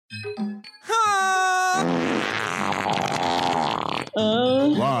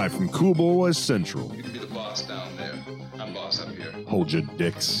Live from Cool Boys Central. You can be the boss down there. I'm boss up here. Hold your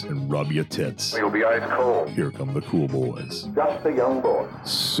dicks and rub your tits. You'll be ice cold. Here come the Cool Boys. Just a young boy.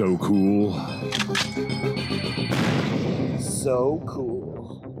 So cool. So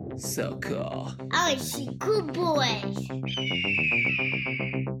cool. So cool. I see cool boys.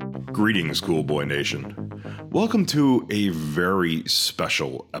 Greetings, Cool Boy Nation. Welcome to a very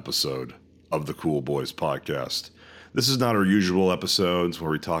special episode of the Cool Boys podcast. This is not our usual episodes where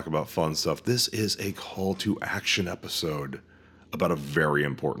we talk about fun stuff. This is a call to action episode about a very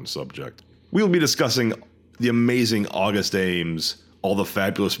important subject. We will be discussing the amazing August Ames, all the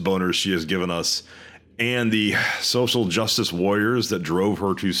fabulous boners she has given us, and the social justice warriors that drove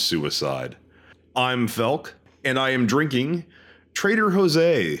her to suicide. I'm Felk, and I am drinking Trader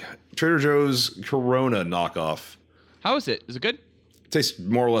Joe's Corona knockoff. How is it? Is it good? Tastes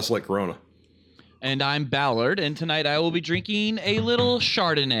more or less like Corona. And I'm Ballard, and tonight I will be drinking a little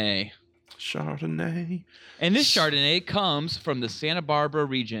Chardonnay. Chardonnay. And this Chardonnay comes from the Santa Barbara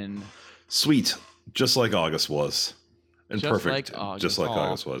region. Sweet, just like August was. And Just perfect, like August. just like Aw.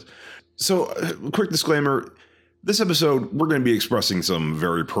 August was. So, quick disclaimer. This episode, we're going to be expressing some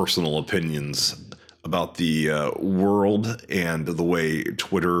very personal opinions about the world and the way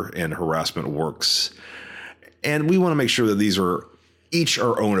Twitter and harassment works. And we want to make sure that these are each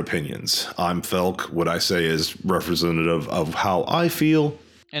our own opinions. I'm Felk. What I say is representative of how I feel.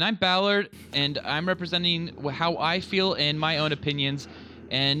 And I'm Ballard, and I'm representing how I feel and my own opinions.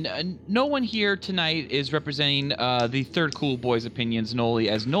 And no one here tonight is representing the third Cool Boys opinions, Noli,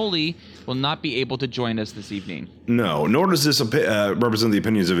 as Noli will not be able to join us this evening. No, nor does this represent the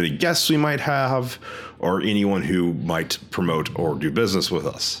opinions of any guests we might have or anyone who might promote or do business with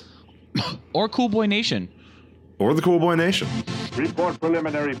us. Or Cool Boy Nation. Or the Cool Boy Nation. Report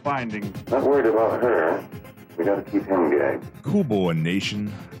preliminary findings. Not worried about her. We gotta keep him gagged. Cool Boy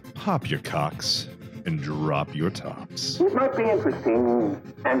Nation, pop your cocks and drop your tops. It might be interesting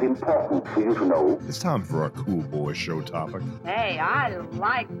and important for you to know. It's time for our Cool Boy show topic. Hey, I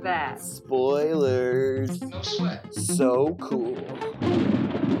like that. Spoilers. No sweat. So cool.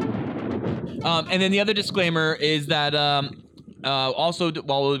 And then the other disclaimer is that also,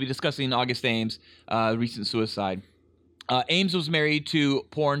 while we'll be discussing August Ames' recent suicide, Ames was married to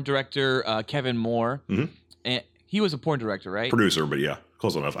porn director Kevin Moore. Mm-hmm. And he was a porn director, right? Producer, but yeah,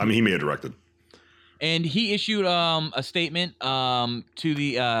 close enough. I mean, he may have directed. And he issued a statement to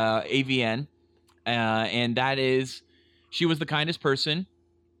the AVN, and that is, she was the kindest person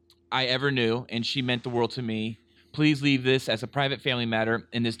I ever knew, and she meant the world to me. Please leave this as a private family matter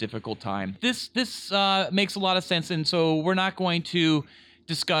in this difficult time. This makes a lot of sense, and so we're not going to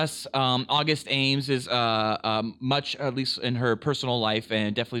discuss August Ames is much, at least in her personal life,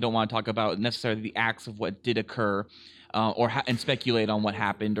 and definitely don't want to talk about necessarily the acts of what did occur. And speculate on what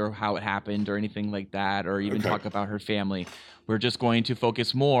happened or how it happened or anything like that, or even talk about her family. We're just going to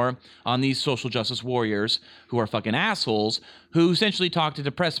focus more on these social justice warriors who are fucking assholes who essentially talked a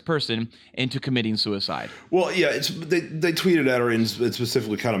depressed person into committing suicide. Well, yeah, they tweeted at her and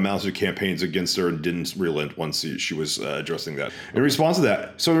specifically kind of mounted campaigns against her and didn't relent once she was addressing that. In response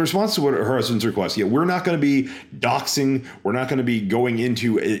to what her husband's request, we're not going to be doxing. We're not going to be going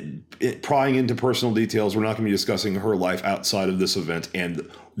into prying into personal details. We're not going to be discussing her life outside of this event and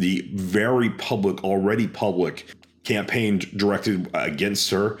the very already public campaign directed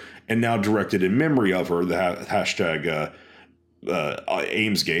against her and now directed in memory of her, the hashtag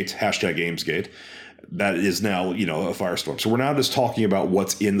Amesgate, that is now, a firestorm. So we're now just talking about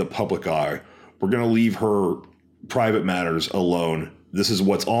what's in the public eye. We're going to leave her private matters alone. This is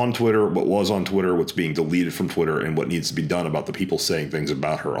what's on Twitter, what was on Twitter, what's being deleted from Twitter, and what needs to be done about the people saying things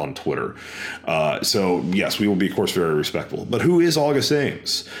about her on Twitter. So, yes, we will be, of course, very respectful. But who is August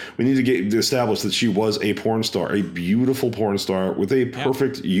Ames? We need to establish that she was a porn star, a beautiful porn star with a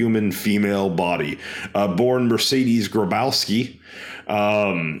perfect human female body. Born Mercedes Grabowski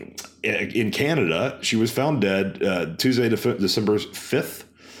in Canada. She was found dead Tuesday, December 5th.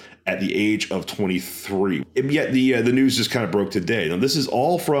 At the age of 23. And yet the news just kind of broke today. Now, this is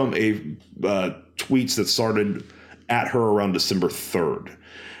all from a tweets that started at her around December 3rd.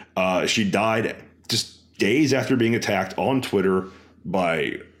 She died just days after being attacked on Twitter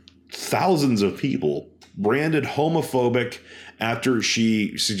by thousands of people, branded homophobic after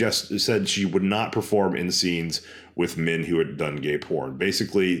she said she would not perform in scenes with men who had done gay porn.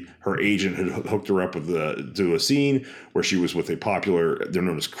 Basically, her agent had hooked her up to a scene where she was with a popular, they're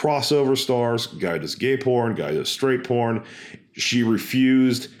known as crossover stars, guy does gay porn, guy does straight porn. She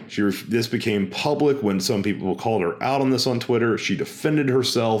refused. This became public when some people called her out on this on Twitter. She defended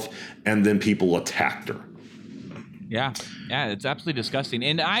herself, and then people attacked her. Yeah, it's absolutely disgusting.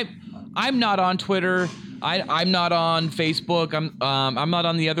 And I'm not on Twitter. I'm not on Facebook. I'm not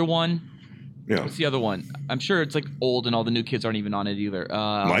on the other one. Yeah. What's the other one? I'm sure it's like old, and all the new kids aren't even on it either.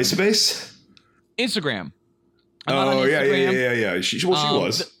 MySpace? Instagram. Oh yeah. She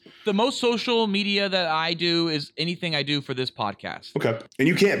was. The most social media that I do is anything I do for this podcast. Okay. And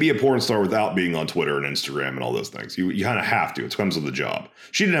you can't be a porn star without being on Twitter and Instagram and all those things. You kind of have to. It comes with the job.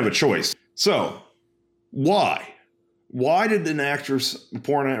 She didn't have a choice. So, why? Why did an actress, a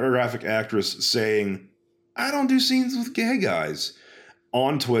pornographic actress saying, I don't do scenes with gay guys,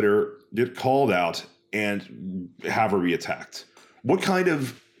 on Twitter get called out and have her be attacked? What kind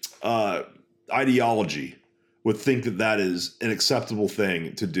of ideology would think that is an acceptable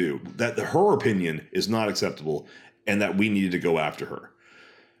thing to do, that her opinion is not acceptable, and that we needed to go after her?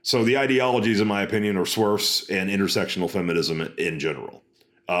 So the ideologies, in my opinion, are SWERFs and intersectional feminism in general.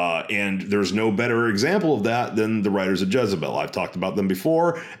 And there's no better example of that than the writers of Jezebel. I've talked about them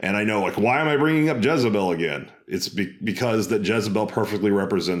before, and I know, like, why am I bringing up Jezebel again? It's because that Jezebel perfectly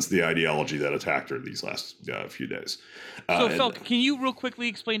represents the ideology that attacked her these last few days. So, Phil, can you real quickly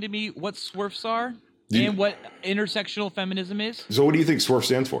explain to me what SWERFs are and what intersectional feminism is? So what do you think SWERF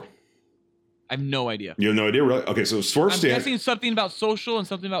stands for? I have no idea. You have no idea, really? Okay, so SWERF stands... I'm guessing something about social and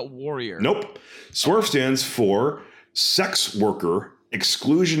something about warrior. Nope. SWERF stands for sex worker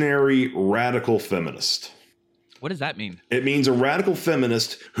exclusionary radical feminist. What does that mean? It means a radical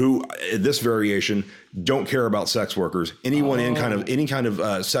feminist who, this variation, don't care about sex workers, anyone in any kind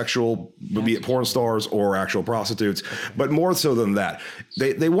of sexual, be it porn stars or actual prostitutes, but more so than that.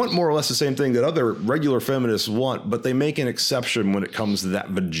 They want more or less the same thing that other regular feminists want, but they make an exception when it comes to that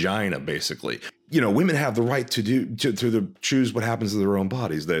vagina, basically. You know, women have the right to choose what happens to their own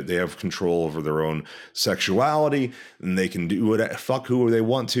bodies. They have control over their own sexuality, and they can do fuck who they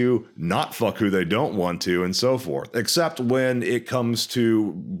want to, not fuck who they don't want to, and so forth. Except when it comes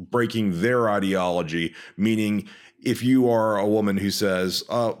to breaking their ideology, meaning if you are a woman who says,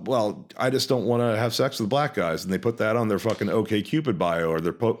 well, I just don't want to have sex with black guys, and they put that on their fucking OkCupid bio or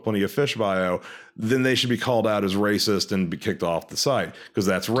their Plenty of Fish bio, then they should be called out as racist and be kicked off the site, because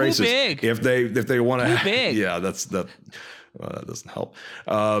that's racist. Too big. If they want to, big. Yeah, that doesn't help.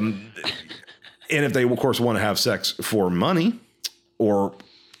 And if they, of course, want to have sex for money or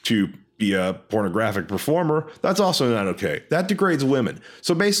to be a pornographic performer, that's also not okay. That degrades women.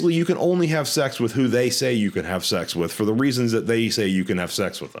 So basically, you can only have sex with who they say you can have sex with for the reasons that they say you can have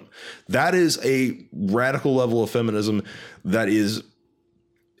sex with them. That is a radical level of feminism that is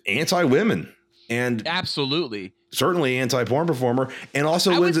anti-women and absolutely certainly anti-porn performer, and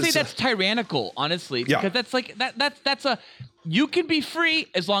also I would say that's tyrannical, honestly, because that's like that's a you can be free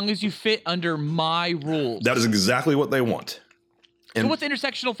as long as you fit under my rules. That is exactly what they want. And so what's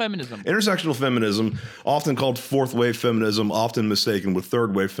intersectional feminism? Intersectional feminism, often called fourth wave feminism, often mistaken with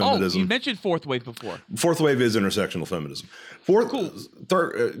third wave feminism. Oh, you mentioned fourth wave before. Fourth wave is intersectional feminism.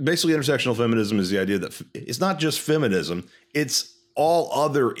 Basically, intersectional feminism is the idea that it's not just feminism, it's all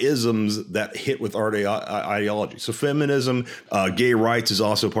other isms that hit with our ideology. So feminism, gay rights is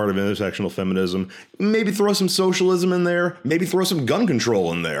also part of intersectional feminism. Maybe throw some socialism in there. Maybe throw some gun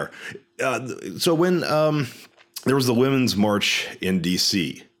control in there. So when there was the Women's March in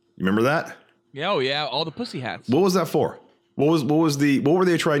D.C., you remember that? Yeah, oh yeah, all the pussy hats. What was that for? What were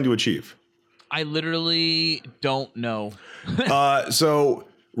they trying to achieve? I literally don't know. So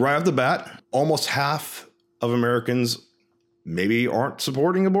right off the bat, almost half of Americans maybe aren't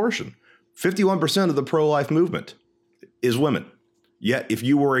supporting abortion. 51% of the pro-life movement is women. Yet, if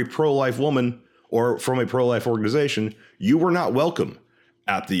you were a pro-life woman or from a pro-life organization, you were not welcome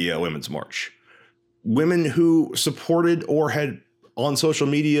at the Women's March. Women who supported or had on social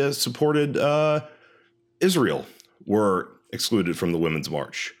media supported Israel were excluded from the Women's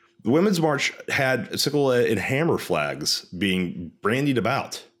March. The Women's March had sickle and hammer flags being brandied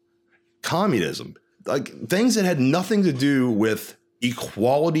about. Communism, like things that had nothing to do with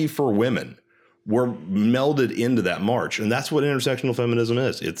equality for women, were melded into that march. And that's what intersectional feminism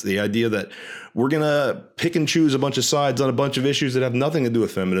is. It's the idea that we're going to pick and choose a bunch of sides on a bunch of issues that have nothing to do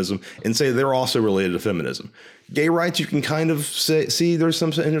with feminism and say they're also related to feminism. Gay rights, you can kind of see there's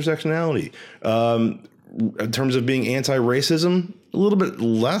some intersectionality. In terms of being anti-racism, a little bit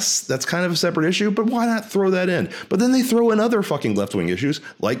less. That's kind of a separate issue, but why not throw that in? But then they throw in other fucking left-wing issues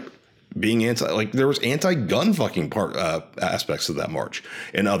like being there was anti-gun fucking part aspects of that march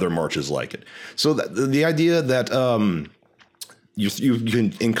and other marches like it. So that the idea that you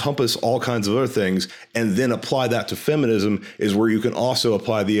can encompass all kinds of other things and then apply that to feminism is where you can also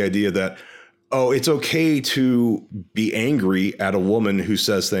apply the idea that, oh, it's okay to be angry at a woman who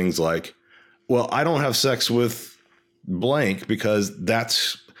says things like, well, I don't have sex with blank because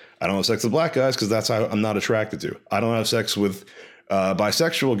I don't have sex with black guys because that's how I'm not attracted to. I don't have sex with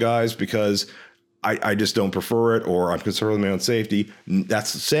bisexual guys because I just don't prefer it, or I'm concerned with my own safety. That's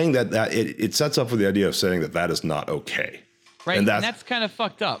saying that it sets up for the idea of saying that is not okay. Right, and that's kind of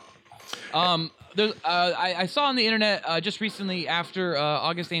fucked up. I saw on the internet just recently after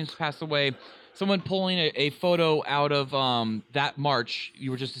August Ames passed away, someone pulling a photo out of that march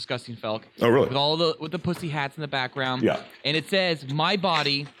you were just discussing, Felk. Oh, really? With the pussy hats in the background. Yeah. And it says, "My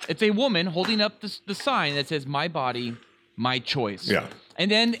body." It's a woman holding up the sign that says, "My body, my choice." Yeah.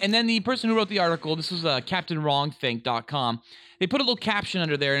 And then the person who wrote the article, this was CaptainWrongThink.com. They put a little caption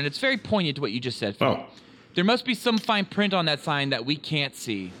under there, and it's very poignant to what you just said, Felk. Oh. There must be some fine print on that sign that we can't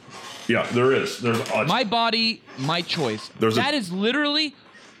see. Yeah, there is. There's my body, my choice. That is literally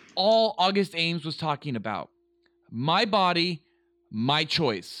all August Ames was talking about. My body, my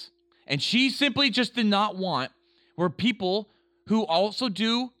choice. And she simply just did not want where people who also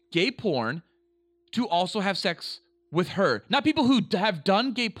do gay porn to also have sex with her. Not people who have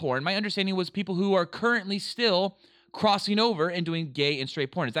done gay porn. My understanding was people who are currently still crossing over and doing gay and straight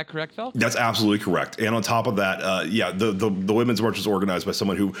porn. Is that correct, Phil? That's absolutely correct. And on top of that, the women's march was organized by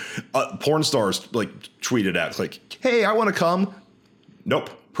someone who porn stars tweeted at, hey, I want to come. Nope.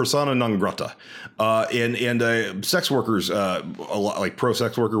 Persona non grata. And sex workers, pro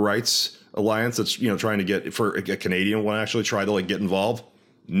sex worker rights alliance that's, trying to get for a Canadian one actually try to get involved.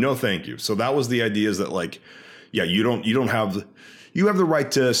 No, thank you. So that was the idea is that you have the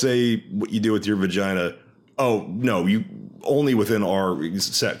right to say what you do with your vagina. Oh, no, you only within our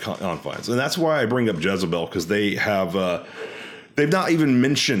set confines. And that's why I bring up Jezebel, because they've not even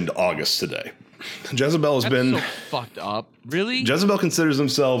mentioned August today. Jezebel has been so fucked up. Really? Jezebel considers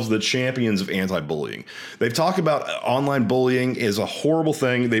themselves the champions of anti-bullying. They've talked about online bullying is a horrible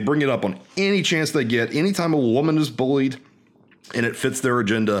thing. They bring it up on any chance they get. Anytime a woman is bullied and it fits their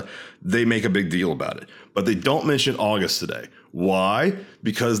agenda, they make a big deal about it. But they don't mention August today. Why?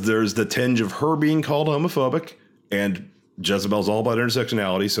 Because there's the tinge of her being called homophobic, and Jezebel's all about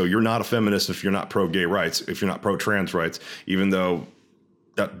intersectionality. So you're not a feminist if you're not pro-gay rights, if you're not pro-trans rights, even though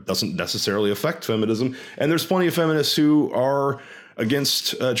that doesn't necessarily affect feminism. And there's plenty of feminists who are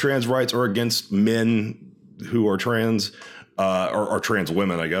against trans rights or against men who are trans or trans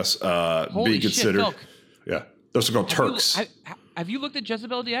women, I guess, being considered. Shit, yeah, those are called Turks. Have you looked at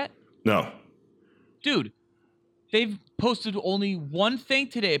Jezebel yet? No. Dude, they've posted only one thing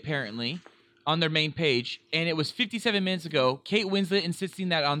today, apparently, on their main page, and it was 57 minutes ago. Kate Winslet insisting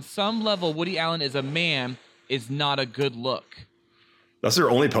that on some level, Woody Allen as a man is not a good look. That's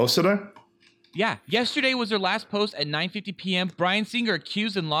their only post today? Yeah. Yesterday was their last post at 9:50 p.m. Bryan Singer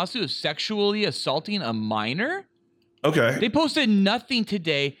accused in lawsuit of sexually assaulting a minor? Okay. They posted nothing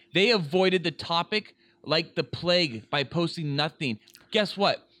today. They avoided the topic like the plague by posting nothing. Guess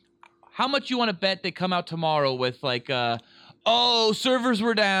what? How much you want to bet they come out tomorrow with servers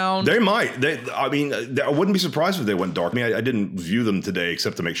were down? They might. I wouldn't be surprised if they went dark. I didn't view them today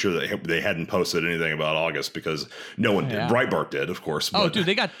except to make sure that they hadn't posted anything about August because no one did. Breitbart did, of course. Oh, dude,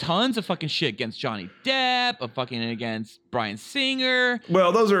 they got tons of fucking shit against Johnny Depp, against Bryan Singer.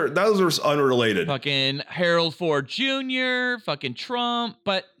 Well, those are unrelated. Fucking Harold Ford Jr., fucking Trump,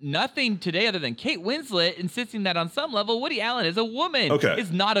 but nothing today other than Kate Winslet insisting that on some level Woody Allen is a woman. Okay.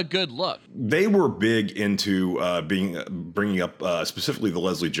 Is not a good look. They were big into bringing up specifically the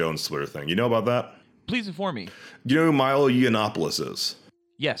Leslie Jones Twitter thing. You know about that? Please inform me. You know who Milo Yiannopoulos is?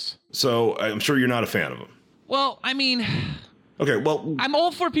 Yes. So I'm sure you're not a fan of him. Well, I mean... Okay, well... I'm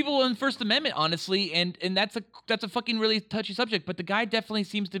all for people in First Amendment, honestly, and that's a fucking really touchy subject, but the guy definitely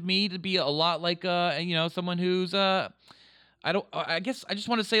seems to me to be a lot like, someone who's, I guess I just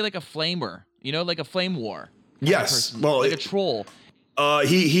want to say like a flamer, like a flame war. Yes. Well, like a troll.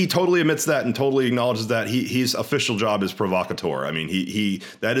 He totally admits that and totally acknowledges that his official job is provocateur. I mean, he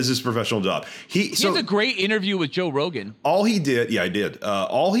that is his professional job. He has a great interview with Joe Rogan. All he did, I did.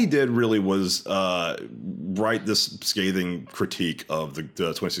 All he did really was write this scathing critique of the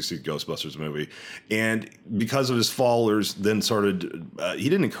 2016 Ghostbusters movie, and because of his followers, then started. He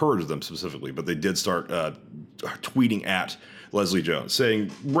didn't encourage them specifically, but they did start tweeting at Leslie Jones, saying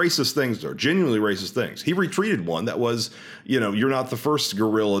racist things to her, genuinely racist things. He retweeted one that was, you're not the first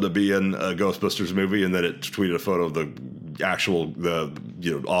gorilla to be in a Ghostbusters movie, and then it tweeted a photo of the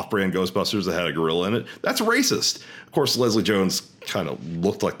off-brand Ghostbusters that had a gorilla in it. That's racist. Of course, Leslie Jones kind of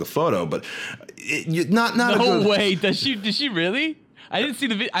looked like the photo, but not. No way. Did she really? I didn't see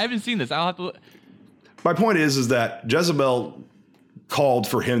the video. I haven't seen this. I'll have to. My point is that Jezebel called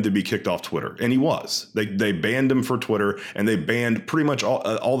for him to be kicked off Twitter, and he was. They banned him for Twitter, and they banned pretty much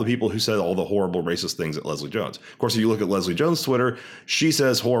all the people who said all the horrible racist things at Leslie Jones. Of course, if you look at Leslie Jones' Twitter, she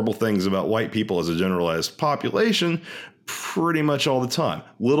says horrible things about white people as a generalized population pretty much all the time.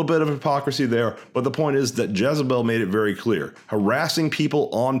 Little bit of hypocrisy there, but the point is that Jezebel made it very clear. Harassing people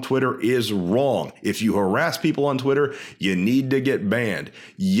on Twitter is wrong. If you harass people on Twitter, you need to get banned.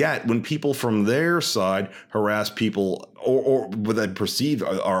 Yet, when people from their side harass people or what they perceive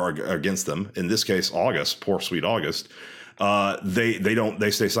are against them, in this case, August, poor sweet August,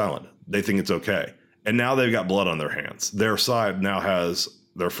 they stay silent. They think it's okay. And now they've got blood on their hands. Their side now has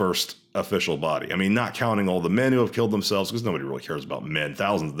their first official body. I mean, not counting all the men who have killed themselves, because nobody really cares about men.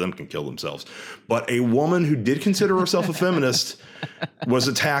 Thousands of them can kill themselves. But a woman who did consider herself a feminist was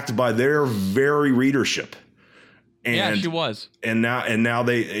attacked by their very readership. And, yeah, she was. And now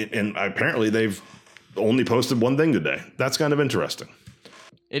they apparently they've only posted one thing today. That's kind of interesting.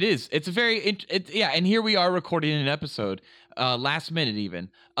 It is. It's a very and here we are recording an episode, last minute even.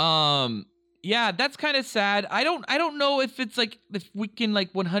 Yeah, that's kind of sad. I don't know if it's like if we can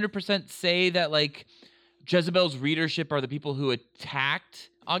like 100% say that like Jezebel's readership are the people who attacked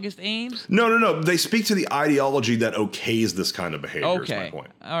August Ames. No. They speak to the ideology that okays this kind of behavior. Okay, is my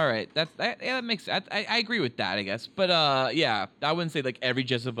point. All right, that makes. I agree with that, I guess. But yeah, I wouldn't say like every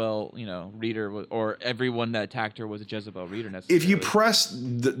Jezebel reader or everyone that attacked her was a Jezebel reader necessarily. If you press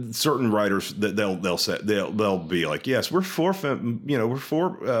certain writers, that they'll be like, yes, we're for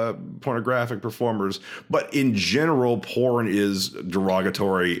pornographic performers, but in general, porn is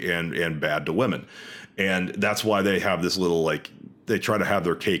derogatory and bad to women, and that's why they have this little like. They try to have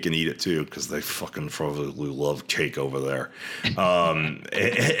their cake and eat it too, because they fucking probably love cake over there,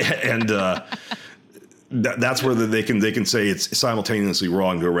 that's where they can say it's simultaneously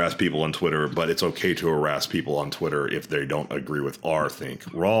wrong to harass people on Twitter, but it's okay to harass people on Twitter if they don't agree with our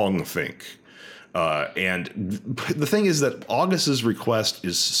wrong think. And the thing is that August's request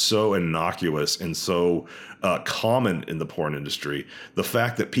is so innocuous and so common in the porn industry. The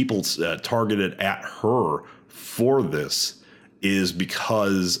fact that people targeted at her for this is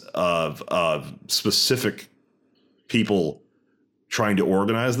because of specific people trying to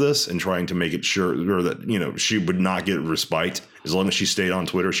organize this and trying to make it sure that, she would not get respite. As long as she stayed on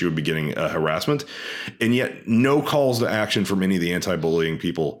Twitter, she would be getting harassment. And yet no calls to action from any of the anti-bullying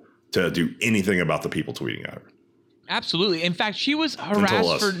people to do anything about the people tweeting at her. Absolutely. In fact, she was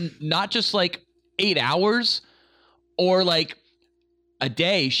harassed for not just like 8 hours or like a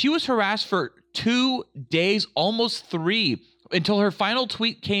day. She was harassed for 2 days, almost 3, until her final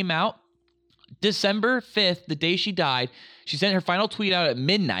tweet came out December 5th, the day she died. She sent her final tweet out at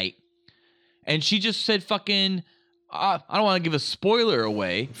midnight, and she just said fucking, I don't want to give a spoiler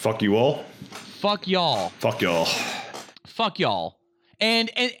away. Fuck you all. Fuck y'all. Fuck y'all. Fuck y'all.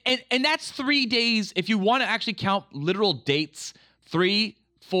 And that's 3 days, if you want to actually count literal dates, 3,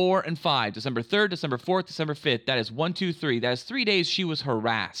 4, and 5. December 3rd, December 4th, December 5th. That is 1, 2, 3. That is 3 days she was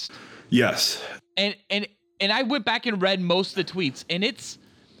harassed. Yes. And I went back and read most of the tweets, and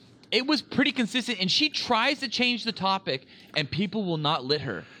it was pretty consistent. And she tries to change the topic, and people will not let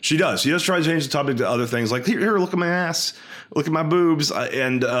her. She does. She does try to change the topic to other things, like here, look at my ass, look at my boobs,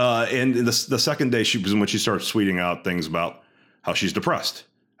 and the second day when she starts tweeting out things about how she's depressed.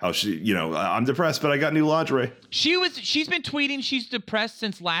 How she, I'm depressed, but I got new lingerie. She's been tweeting she's depressed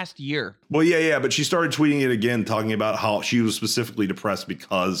since last year. Well, yeah, but she started tweeting it again, talking about how she was specifically depressed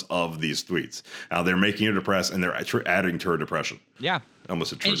because of these tweets. How they're making her depressed and they're adding to her depression. Yeah.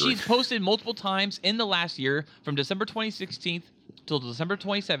 Almost a trigger. And she's posted multiple times in the last year, from December 2016 till December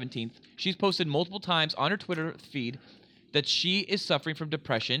 2017. She's posted multiple times on her Twitter feed that she is suffering from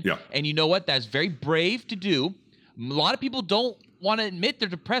depression. Yeah. And you know what? That's very brave to do. A lot of people don't want to admit they're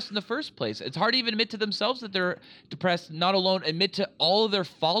depressed in the first place. It's hard to even admit to themselves that they're depressed, not alone admit to all of their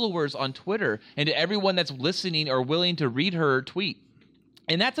followers on Twitter and to everyone that's listening or willing to read her tweet.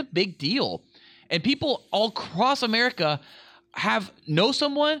 And that's a big deal. And people all across America know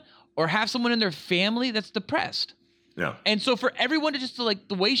someone or have someone in their family that's depressed. Yeah. And so for everyone to just like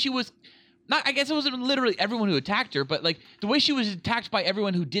the way she was, not, I guess it wasn't literally everyone who attacked her, but like the way she was attacked by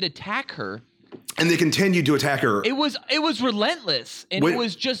everyone who did attack her, And they continued to attack her. It was relentless, and it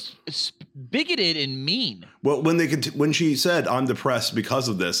was just bigoted and mean. Well, when she said, "I'm depressed because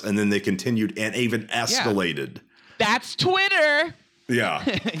of this," and then they continued and even escalated. Yeah. That's Twitter. Yeah.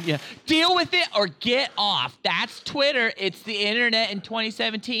 Yeah. Deal with it or get off. That's Twitter. It's the internet in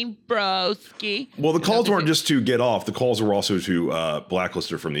 2017, broski. Well, the calls weren't just to get off. The calls were also to blacklist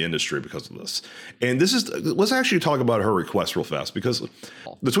her from the industry because of this. And let's actually talk about her request real fast, because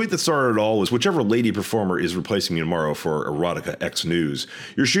the tweet that started it all was, whichever lady performer is replacing you tomorrow for Erotica X News,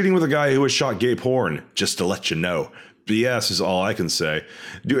 you're shooting with a guy who has shot gay porn, just to let you know. BS is all I can say.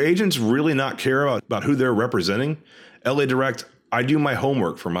 Do agents really not care about who they're representing? LA Direct, I do my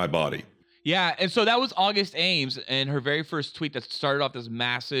homework for my body. Yeah, and so that was August Ames and her very first tweet that started off this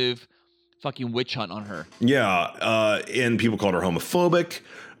massive fucking witch hunt on her. Yeah, and people called her homophobic.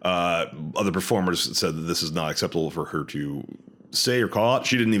 Other performers said that this is not acceptable for her to say or call out.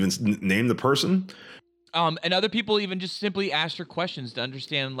 She didn't even name the person. And other people even just simply asked her questions to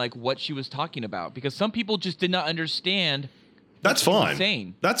understand like what she was talking about, because some people just did not understand. That's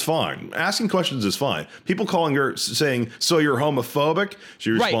fine. That's fine. Asking questions is fine. People calling her saying, "So you're homophobic?"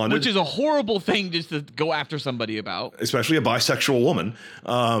 She responded, which is a horrible thing just to go after somebody about, especially a bisexual woman.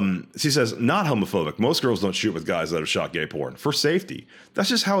 She says, "Not homophobic. Most girls don't shoot with guys that have shot gay porn for safety. That's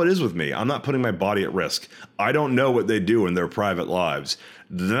just how it is with me. I'm not putting my body at risk. I don't know what they do in their private lives."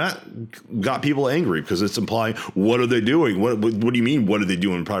 That got people angry because it's implying, what are they doing? What do you mean? What are they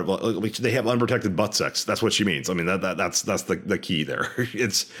doing in private life? They have unprotected butt sex. That's what she means. I mean, that's the key there.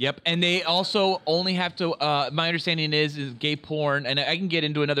 Yep. And they also only have to, my understanding is gay porn. And I can get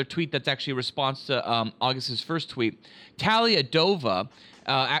into another tweet that's actually a response to August's first tweet. Talia Dova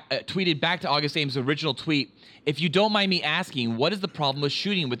tweeted back to August Ames' original tweet, "If you don't mind me asking, what is the problem with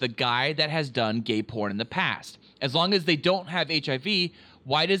shooting with a guy that has done gay porn in the past? As long as they don't have HIV,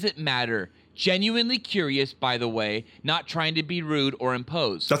 why does it matter? Genuinely curious, by the way, not trying to be rude or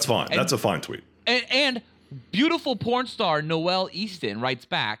impose." That's fine. That's a fine tweet. And beautiful porn star Noelle Easton writes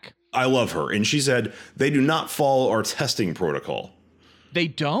back, "I love her." And she said, "They do not follow our testing protocol." They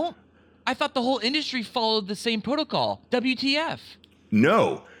don't? I thought the whole industry followed the same protocol. WTF?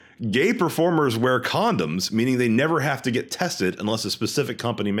 No. Gay performers wear condoms, meaning they never have to get tested unless a specific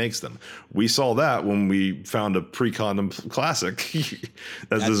company makes them. We saw that when we found a pre-condom classic.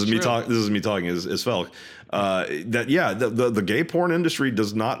 This is me talking as Felk. The gay porn industry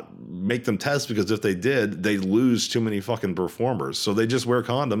does not make them test, because if they did, they lose too many fucking performers. So they just wear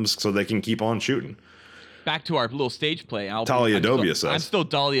condoms so they can keep on shooting. Back to our little stage play. Talia Dova says. I'm still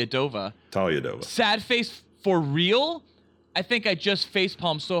Dahlia Dova. Talia Dova. Sad face for real? I think I just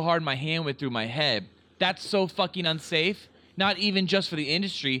facepalmed so hard my hand went through my head. That's so fucking unsafe. Not even just for the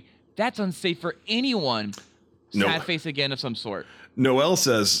industry. That's unsafe for anyone. Sad face again of some sort. Noelle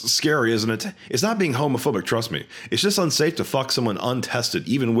says, "Scary, isn't it? It's not being homophobic, trust me. It's just unsafe to fuck someone untested,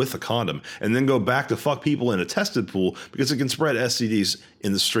 even with a condom, and then go back to fuck people in a tested pool because it can spread STDs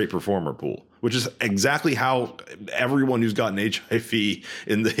in the straight performer pool," which is exactly how everyone who's gotten HIV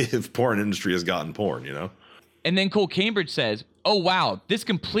in the porn industry has gotten porn, you know? And then Cole Cambridge says, "Oh, wow, this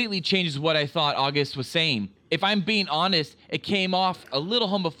completely changes what I thought August was saying. If I'm being honest, it came off a little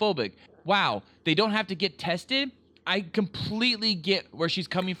homophobic. Wow, they don't have to get tested? I completely get where she's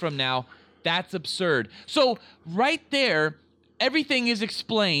coming from now. That's absurd." So right there, everything is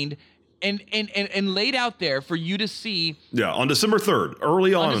explained and laid out there for you to see. Yeah, on December 3rd,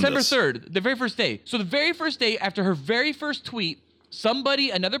 early on. On December 3rd, the very first day. So the very first day after her very first tweet,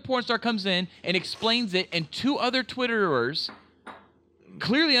 another porn star comes in and explains it, and two other Twitterers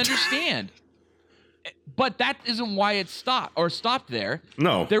clearly understand. But that isn't why it stopped there.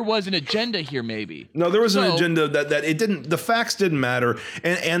 No. There was an agenda here, maybe. No, there was an agenda that it didn't, the facts didn't matter.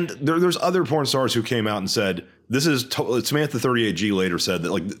 And there's other porn stars who came out and said, this is, Samantha 38G later said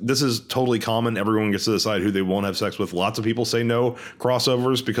that, like, this is totally common. Everyone gets to decide who they won't have sex with. Lots of people say no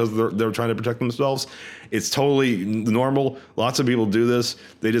crossovers because they're trying to protect themselves. It's totally normal. Lots of people do this.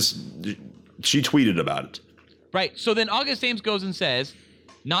 She tweeted about it. Right. So then August Ames goes and says,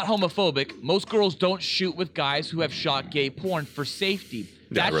 "Not homophobic. Most girls don't shoot with guys who have shot gay porn for safety.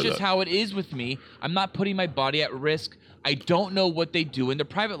 That's just how it is with me. I'm not putting my body at risk. I don't know what they do in their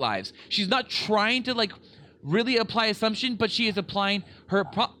private lives." She's not trying to, like, really apply assumption, but she is applying her,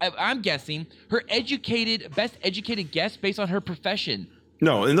 I'm guessing, her best educated guess based on her profession.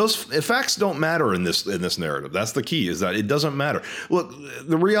 No, and those facts don't matter in this narrative. That's the key, is that it doesn't matter. Look,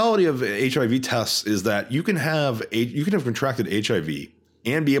 the reality of HIV tests is that you can have contracted HIV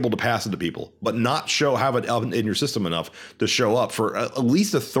and be able to pass it to people, but not have it up in your system enough to show up for at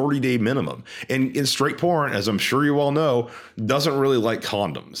least a 30-day minimum. And in straight porn, as I'm sure you all know, doesn't really like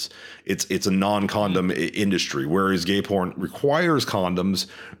condoms. It's a non-condom industry, whereas gay porn requires condoms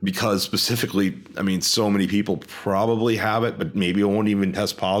because specifically, I mean, so many people probably have it, but maybe won't even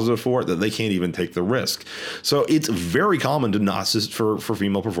test positive for it, that they can't even take the risk. So it's very common to not for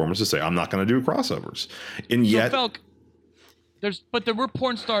female performers to say, I'm not going to do crossovers. And yet... So, Felk, there were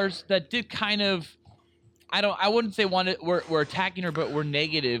porn stars that did kind of, I wouldn't say were attacking her, but were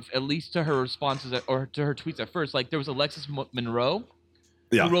negative, at least to her responses or to her tweets at first. Like there was Alexis Monroe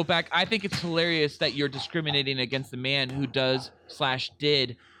who wrote back, I think it's hilarious that you're discriminating against the man who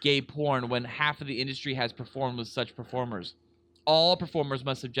does/did gay porn when half of the industry has performed with such performers. All performers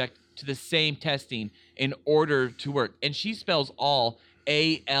must subject to the same testing in order to work. And she spells all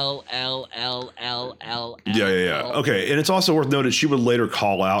ALLLLLL. Yeah. Okay, and it's also worth noting she would later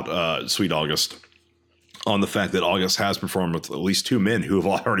call out Sweet August on the fact that August has performed with at least 2 men who have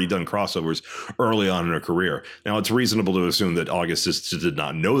already done crossovers early on in her career. Now, it's reasonable to assume that August just did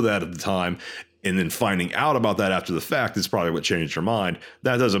not know that at the time, and then finding out about that after the fact is probably what changed her mind.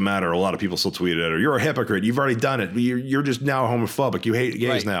 That doesn't matter. A lot of people still tweeted at her, "You're a hypocrite. You've already done it. You're just now homophobic. You hate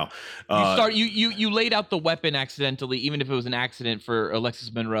gays now." You laid out the weapon accidentally, even if it was an accident for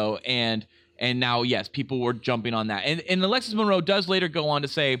Alexis Monroe, and now yes, people were jumping on that. And Alexis Monroe does later go on to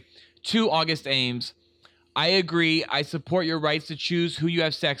say to August Ames, I agree. I support your rights to choose who you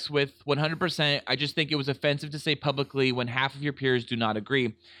have sex with 100%. I just think it was offensive to say publicly when half of your peers do not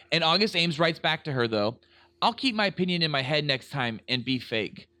agree. And August Ames writes back to her, though, I'll keep my opinion in my head next time and be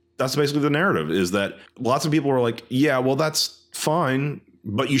fake. That's basically the narrative, is that lots of people are like, yeah, well, that's fine,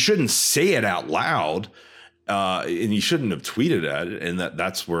 but you shouldn't say it out loud. And you shouldn't have tweeted at it. And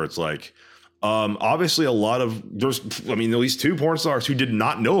that's where it's like, obviously there's at least 2 porn stars who did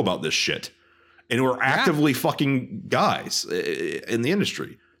not know about this shit. And who are actively fucking guys in the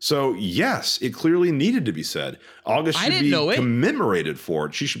industry. So, yes, it clearly needed to be said. August should be commemorated for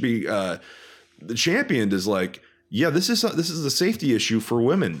it. She should be championed as like, yeah, this is a safety issue for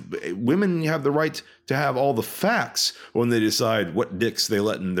women. Women have the right to have all the facts when they decide what dicks they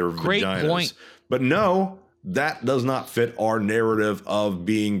let in their vaginas. Point. But no, that does not fit our narrative of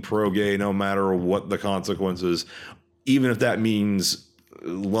being pro-gay, no matter what the consequences, even if that means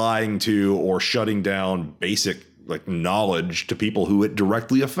lying to or shutting down basic like knowledge to people who it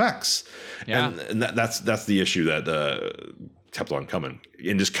directly affects. Yeah. And that's the issue that kept on coming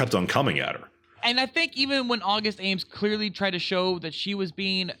and just kept on coming at her. And I think even when August Ames clearly tried to show that she was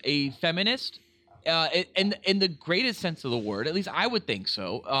being a feminist, in the greatest sense of the word, at least I would think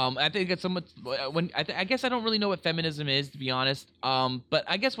so. I think it's somewhat I guess I don't really know what feminism is, to be honest. But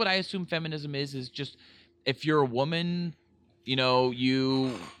I guess what I assume feminism is just if you're a woman, you know,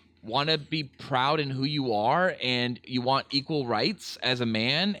 you want to be proud in who you are and you want equal rights as a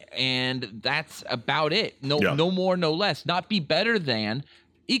man, and that's about it. No more, no less. Not be better than,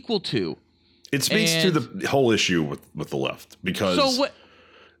 equal to. It speaks to the whole issue with the left, because so what?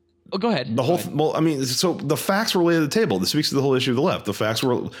 Oh, go ahead. So the facts were laid on the table. This speaks to the whole issue of the left. The facts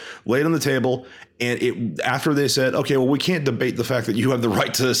were laid on the table, and after they said, okay, well, we can't debate the fact that you have the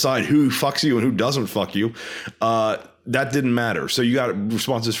right to decide who fucks you and who doesn't fuck you. That didn't matter. So you got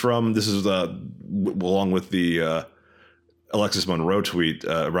responses from, this is along with the Alexis Monroe tweet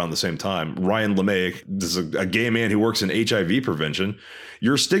around the same time. Ryan LeMay, this is a gay man who works in HIV prevention.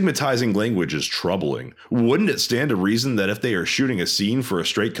 Your stigmatizing language is troubling. Wouldn't it stand to reason that if they are shooting a scene for a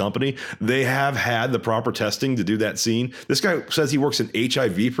straight company, they have had the proper testing to do that scene? This guy says he works in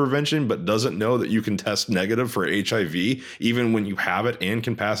HIV prevention, but doesn't know that you can test negative for HIV even when you have it and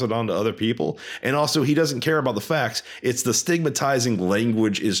can pass it on to other people. And also, he doesn't care about the facts. It's the stigmatizing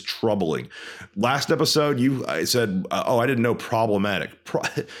language is troubling. Last episode, I said, I didn't know problematic.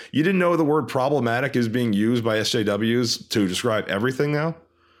 You didn't know the word problematic is being used by SJWs to describe everything now?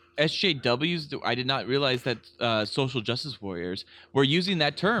 SJWs, I did not realize that social justice warriors were using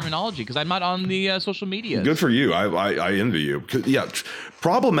that terminology, because I'm not on the social media. Good for you. I envy you. Yeah,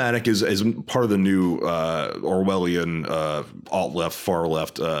 problematic is part of the new Orwellian alt-left,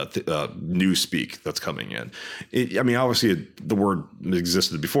 far-left newspeak that's coming in. Obviously the word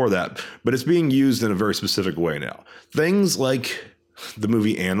existed before that, but it's being used in a very specific way now. Things like the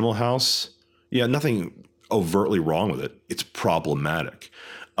movie Animal House, nothing overtly wrong with it. It's problematic.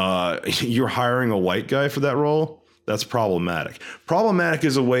 You're hiring a white guy for that role? That's problematic. Problematic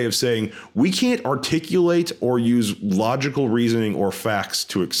is a way of saying we can't articulate or use logical reasoning or facts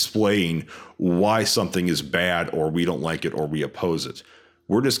to explain why something is bad, or we don't like it, or we oppose it.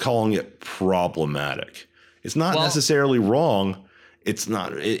 We're just calling it problematic. It's not necessarily wrong. It's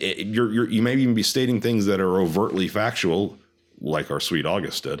not. You may even be stating things that are overtly factual, like our sweet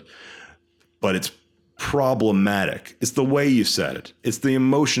August did, but it's problematic. It's the way you said it. It's the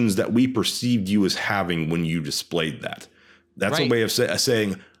emotions that we perceived you as having when you displayed that. That's a way of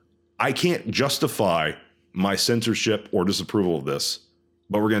saying, I can't justify my censorship or disapproval of this,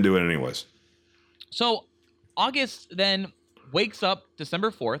 but we're going to do it anyways. So August then wakes up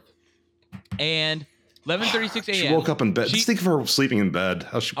December 4th and 11:36 a.m. She woke up in bed. Just think of her sleeping in bed.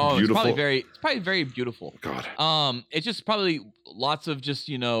 How beautiful. It's probably very beautiful. God. It's just probably lots of just,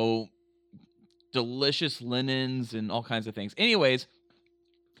 delicious linens and all kinds of things. Anyways,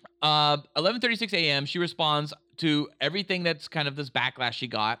 11:36 a.m. she responds to everything that's kind of this backlash she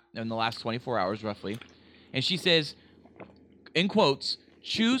got in the last 24 hours roughly. And she says, in quotes,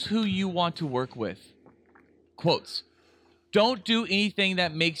 choose who you want to work with. Quotes, don't do anything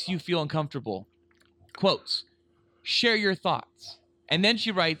that makes you feel uncomfortable. Quotes, share your thoughts. And then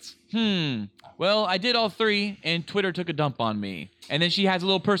she writes, well, I did all three and Twitter took a dump on me. And then she has a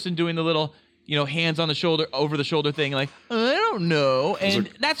little person doing the little, hands on the shoulder, over the shoulder thing, like, I don't know. And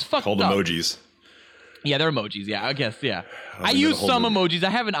that's fucked up. Called emojis. Yeah, they're emojis. Yeah, I guess. Yeah. I use some emojis. I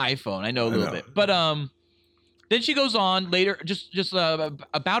have an iPhone. I know a little bit. But then she goes on later, just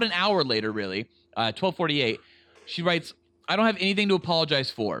about an hour later, really, 12:48. She writes, I don't have anything to apologize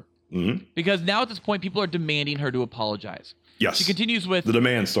for. Mm-hmm. Because now at this point, people are demanding her to apologize. Yes. She continues with, the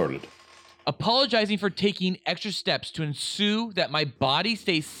demand started. Apologizing for taking extra steps to ensure that my body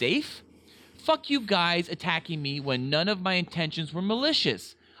stays safe? Fuck you guys attacking me when none of my intentions were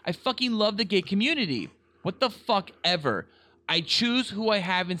malicious. I fucking love the gay community. What the fuck ever. I choose who I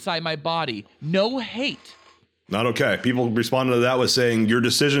have inside my body. No hate. Not okay. People responded to that with saying your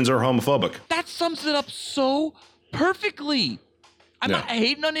decisions are homophobic. That sums it up so perfectly. I'm not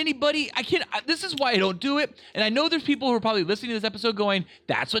hating on anybody. This is why I don't do it. And I know there's people who are probably listening to this episode going,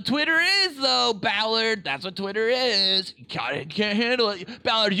 that's what Twitter is, though, Ballard. That's what Twitter is. You can't handle it.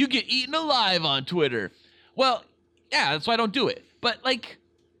 Ballard, you get eaten alive on Twitter. Well, yeah, that's why I don't do it. But, I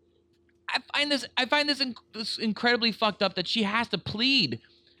find this incredibly fucked up that she has to plead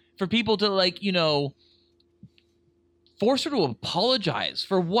for people to, force her to apologize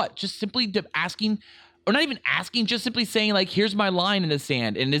for what? Just simply asking... Or not even asking, just simply saying, here's my line in the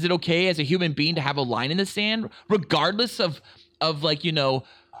sand. And is it okay as a human being to have a line in the sand, regardless of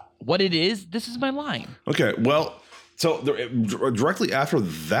what it is? This is my line. Okay, well, so directly after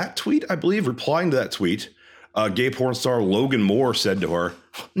that tweet, I believe, replying to that tweet, gay porn star Logan Moore said to her,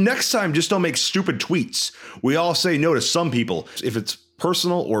 next time, just don't make stupid tweets. We all say no to some people. If it's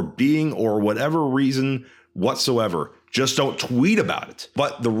personal or being or whatever reason whatsoever, just don't tweet about it.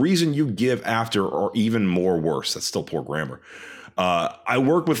 But the reason you give after are even more worse. That's still poor grammar. I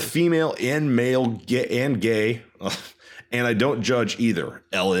work with female and male gay, and I don't judge either.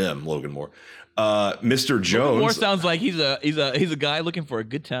 LM Logan Moore. Mr. Jones. Logan Moore sounds like he's a guy looking for a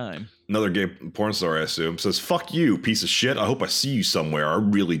good time. Another gay porn star, I assume, says, fuck you, piece of shit. I hope I see you somewhere. I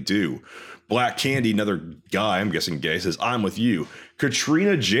really do. Black Candy, another guy, I'm guessing gay, says, I'm with you.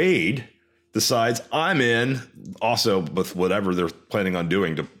 Katrina Jade decides I'm in, also with whatever they're planning on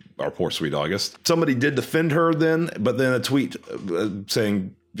doing to our poor sweet August. Somebody did defend her then, but then a tweet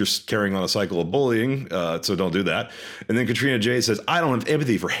saying just carrying on a cycle of bullying, so don't do that. And then Katrina J says, I don't have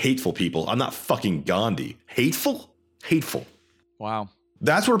empathy for hateful people. I'm not fucking Gandhi. Hateful? Hateful. Wow.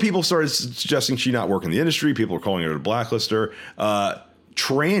 That's where people started suggesting she not work in the industry. People are calling her to blacklist her.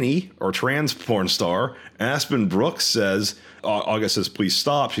 Tranny, or trans porn star, Aspen Brooks says, August says, please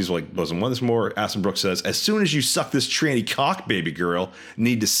stop. She's like, doesn't want this more. Aspen Brooks says, as soon as you suck this tranny cock, baby girl,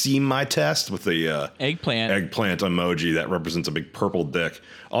 need to see my test with the eggplant emoji that represents a big purple dick.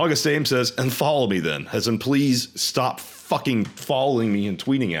 August Ames says, and follow me then. As in, please stop fucking following me and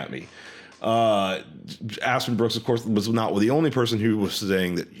tweeting at me. Aspen Brooks, of course, was not the only person who was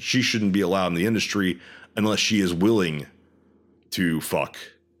saying that she shouldn't be allowed in the industry unless she is willing to fuck,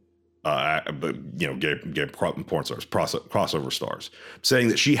 gay porn stars, crossover stars, saying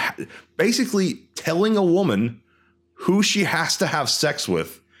that she basically telling a woman who she has to have sex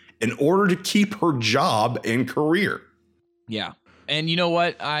with in order to keep her job and career. Yeah. And you know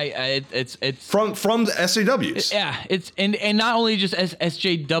what? It's from the SJWs. Yeah, it's and not only just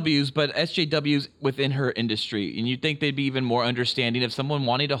SJWs, but SJWs within her industry. And you'd think they'd be even more understanding of someone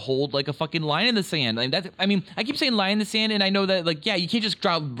wanting to hold like a fucking line in the sand. I keep saying line in the sand, and I know that you can't just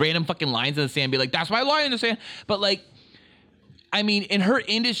draw random fucking lines in the sand and be like, that's my line in the sand. But in her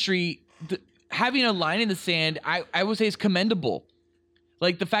industry, having a line in the sand, I would say is commendable.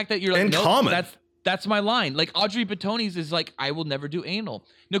 Like the fact that you're like, and nope, common. That's my line. Like Audrey Batoni's is like, I will never do anal.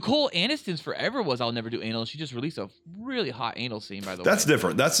 Nicole Aniston's forever was I'll never do anal. She just released a really hot anal scene, by the way. That's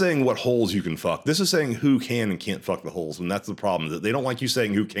different. That's saying what holes you can fuck. This is saying who can and can't fuck the holes, and that's the problem. That they don't like you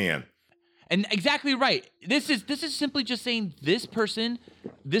saying who can. And exactly right. This is simply just saying this person,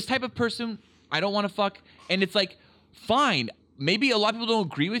 this type of person, I don't want to fuck. And it's like, fine. Maybe a lot of people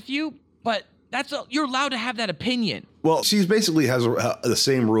don't agree with you, but you're allowed to have that opinion. Well, she basically has the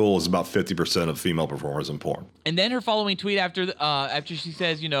same rule as about 50% of female performers in porn. And then her following tweet after she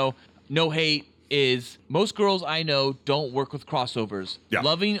says, no hate is most girls I know don't work with crossovers. Yeah.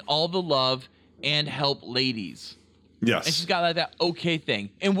 Loving all the love and help ladies. Yes. And she's got like that okay thing,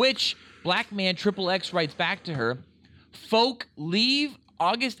 in which Black Man XXX writes back to her, folk, leave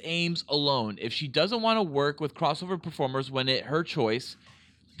August Ames alone. If she doesn't want to work with crossover performers when it's her choice,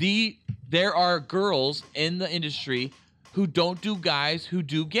 there are girls in the industry who don't do guys who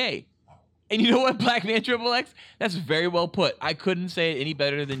do gay. And you know what, Black Man XXX? That's very well put. I couldn't say it any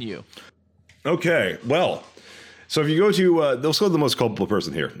better than you. Okay, well, so if you go to, let's go to the most culpable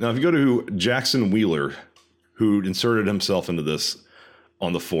person here. Now, if you go to Jackson Wheeler, who inserted himself into this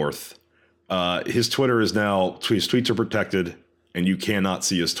on the 4th, his Twitter is now, his tweets are protected, and you cannot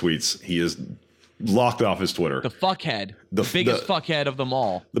see his tweets. He is locked off his Twitter. The fuckhead. The biggest fuckhead of them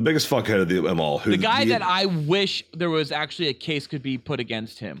all. The biggest fuckhead of them all. The guy that I wish there was actually a case could be put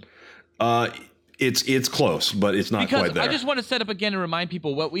against him. It's close, but it's not quite there. I just want to set up again and remind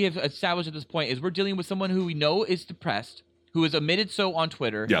people what we have established at this point is we're dealing with someone who we know is depressed, who has admitted so on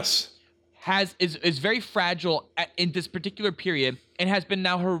Twitter. Yes. Is very fragile in this particular period and has been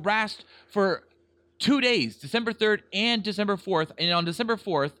now harassed for 2 days, December 3rd and December 4th. And on December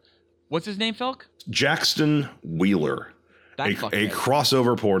 4th, what's his name, Felk? Jackson Wheeler, a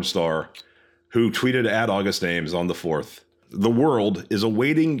crossover porn star who tweeted at August Ames on the 4th, "The world is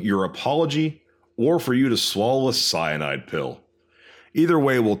awaiting your apology or for you to swallow a cyanide pill. Either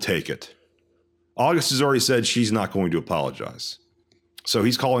way, we'll take it." August has already said she's not going to apologize. So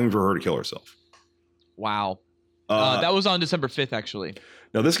he's calling for her to kill herself. Wow. That was on December 5th, actually.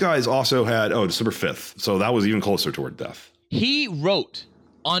 Now, this guy's also had, December 5th. So that was even closer to her death. He wrote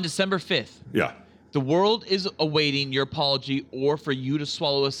on December 5th. Yeah. "The world is awaiting your apology or for you to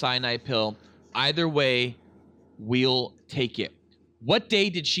swallow a cyanide pill. Either way, we'll take it." What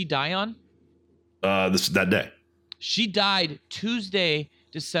day did she die on? That day. She died Tuesday,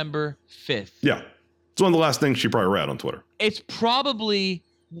 December 5th. Yeah. It's one of the last things she probably read on Twitter. It's probably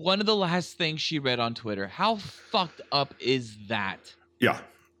one of the last things she read on Twitter. How fucked up is that? Yeah.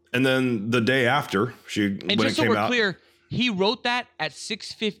 And then the day after, and just so we're clear, he wrote that at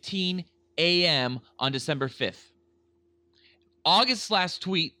 6:15 a.m. on December 5th. August's last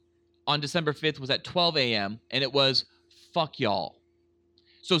tweet on December 5th was at 12 a.m. and it was, "Fuck y'all."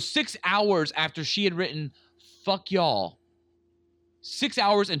 So 6 hours after she had written, "Fuck y'all," 6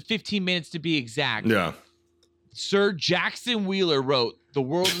 hours and 15 minutes to be exact. Yeah. Sir Jackson Wheeler wrote, "The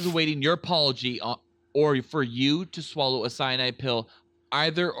world is awaiting your apology or for you to swallow a cyanide pill.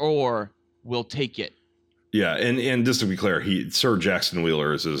 Either or, we'll take it." Yeah, and just to be clear, Sir Jackson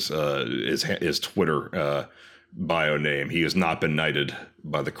Wheeler is his Twitter bio name. He has not been knighted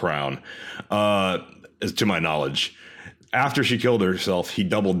by the crown, to my knowledge. After she killed herself, he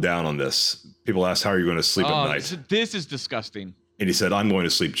doubled down on this. People asked, "How are you going to sleep at night?" This is disgusting. And he said, "I'm going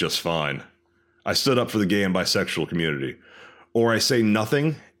to sleep just fine. I stood up for the gay and bisexual community. Or I say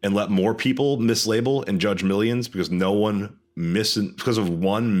nothing and let more people mislabel and judge millions because because of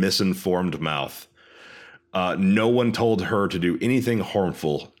one misinformed mouth. No one told her to do anything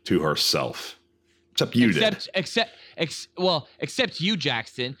harmful to herself. Except you did." Except you,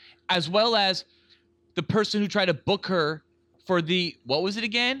 Jackson, as well as the person who tried to book her for what was it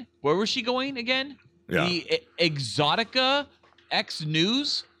again? Where was she going again? Yeah. The Exotica X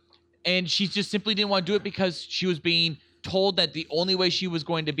News. And she just simply didn't want to do it because she was being told that the only way she was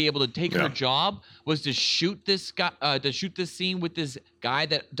going to be able to take her job was to shoot this guy, this scene with this guy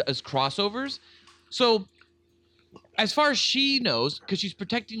that does crossovers. So as far as she knows, because she's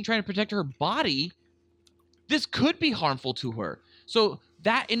trying to protect her body, this could be harmful to her. So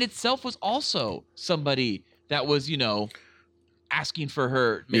that in itself was also somebody that was, asking for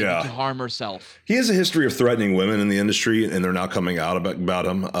her maybe to harm herself. He has a history of threatening women in the industry, and they're now coming out about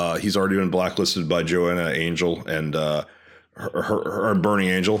him. He's already been blacklisted by Joanna Angel and her Burning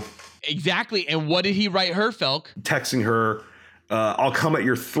Angel. Exactly. And what did he write her, Felk? Texting her, "I'll come at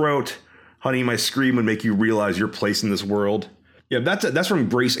your throat. Honey, my scream would make you realize your place in this world." Yeah, that's from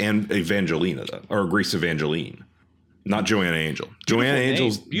Grace and Evangelina, or Grace Evangeline. Not Joanna Angel. Joanna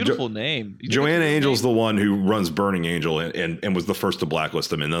Angel's beautiful name. Joanna Angel's the one who runs Burning Angel and was the first to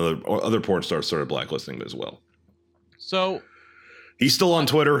blacklist him, and other porn stars started blacklisting him as well. So he's still on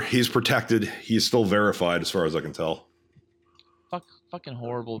Twitter. He's protected. He's still verified, as far as I can tell. Fucking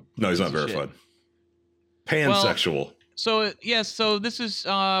horrible. No, he's not verified. Pansexual. So yes, so this is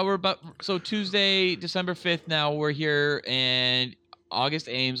Tuesday, December 5th. Now we're here, and August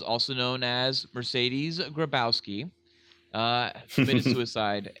Ames, also known as Mercedes Grabowski, committed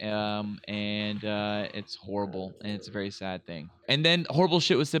suicide, and it's horrible, and it's a very sad thing. And then horrible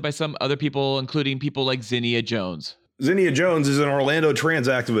shit was said by some other people, including people like Zinnia Jones. Zinnia Jones is an Orlando trans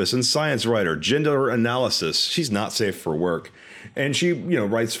activist and science writer, gender analysis. She's not safe for work, and she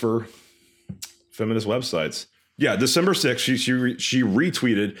writes for feminist websites. Yeah, December 6th, she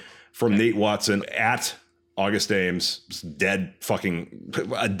retweeted from Nate Watson at August Ames,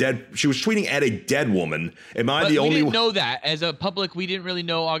 she was tweeting at a dead woman. Am I the only one? We didn't know that. As a public, we didn't really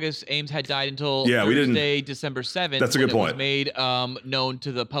know August Ames had died until Thursday, December 7th. That's a good point. It was made known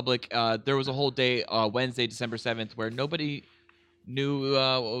to the public. There was a whole day, Wednesday, December 7th, where nobody knew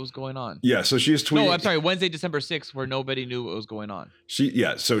what was going on. Yeah, so she was tweeting. No, I'm sorry, Wednesday, December 6th, where nobody knew what was going on.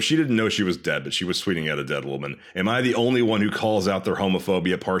 So she didn't know she was dead, but she was tweeting at a dead woman. Am I the only one who calls out their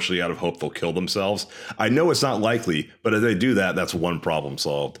homophobia partially out of hope they'll kill themselves? I know it's not likely, but if they do that, that's one problem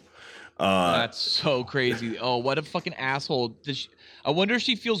solved. That's so crazy. Oh, what a fucking asshole. I wonder if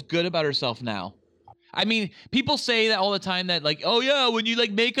she feels good about herself now. I mean, people say that all the time that like, oh yeah, when you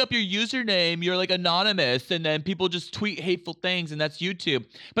like make up your username, you're like anonymous, and then people just tweet hateful things, and that's YouTube.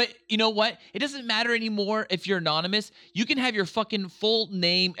 But you know what? It doesn't matter anymore if you're anonymous. You can have your fucking full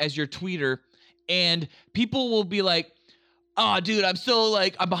name as your tweeter, and people will be like, oh, dude, I'm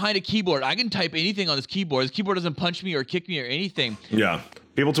behind a keyboard. I can type anything on this keyboard. This keyboard doesn't punch me or kick me or anything. Yeah.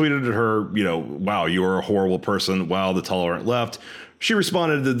 People tweeted at her, wow, you are a horrible person. Wow, the tolerant left. She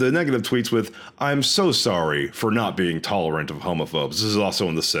responded to the negative tweets with, I'm so sorry for not being tolerant of homophobes. This is also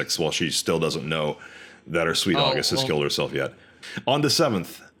on the 6th, while she still doesn't know that her sweet August has killed herself yet. On the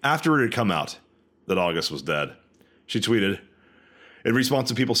 7th, after it had come out that August was dead, she tweeted in response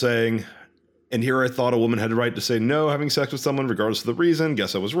to people saying, and here I thought a woman had the right to say no having sex with someone regardless of the reason.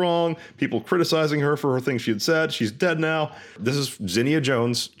 Guess I was wrong. People criticizing her for her things she had said. She's dead now. This is Zinnia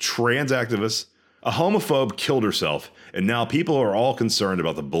Jones, trans activist. A homophobe killed herself, and now people are all concerned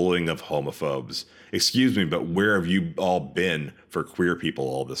about the bullying of homophobes. Excuse me, but where have you all been for queer people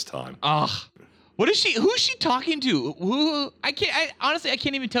all this time? What is she? Who's she talking to? Who? Honestly, I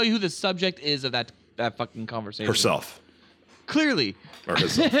can't even tell you who the subject is of that fucking conversation. Herself. Clearly. Or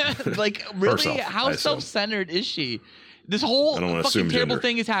herself. Like, really? Herself, How self-centered is she? This whole fucking terrible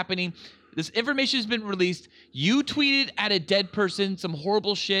thing is happening. This information has been released. You tweeted at a dead person some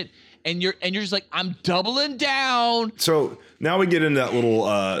horrible shit. And you're just like, I'm doubling down. So now we get into that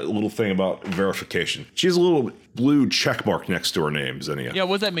little thing about verification. She has a little blue check mark next to her name, Zinnia. Yeah,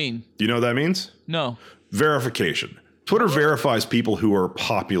 what does that mean? Do you know what that means? No. Verification. Twitter verifies people who are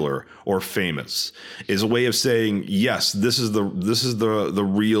popular or famous. Is a way of saying, yes, this is the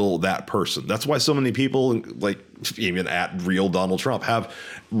real that person. That's why so many people, like even at real Donald Trump, have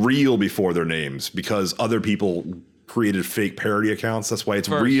real before their names, because other people created fake parody accounts. That's why it's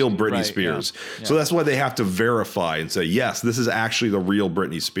real Britney Spears. Yeah. So that's why they have to verify and say, yes, this is actually the real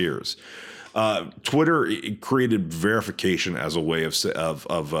Britney Spears. Twitter created verification as a way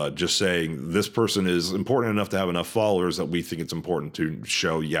of just saying this person is important enough to have enough followers that we think it's important to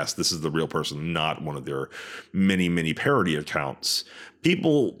show, yes, this is the real person, not one of their many, many parody accounts.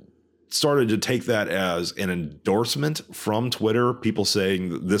 People started to take that as an endorsement from Twitter, people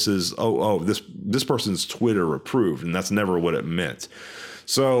saying this is, this person's Twitter approved, and that's never what it meant.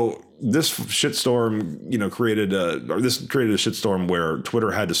 So this shitstorm, created a shitstorm where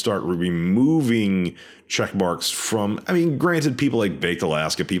Twitter had to start removing check marks from, granted, people like Baked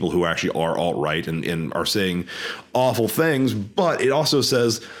Alaska, people who actually are alt-right and are saying awful things, but it also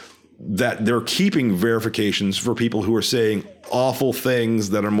says that they're keeping verifications for people who are saying awful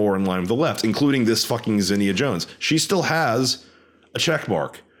things that are more in line with the left, including this fucking Zinnia Jones. She still has a check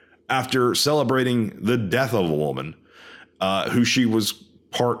mark after celebrating the death of a woman who she was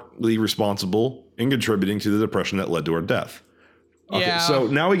partly responsible in contributing to the depression that led to her death. Okay, yeah, so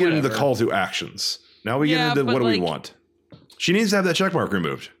now we get into the call to actions. Now we get into what do we want? She needs to have that check mark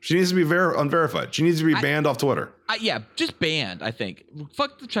removed. She needs to be unverified. She needs to be banned off Twitter. Just banned, I think.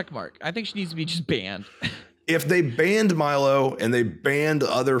 Fuck the check mark. I think she needs to be just banned. If they banned Milo and they banned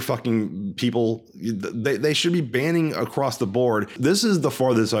other fucking people, they should be banning across the board. This is the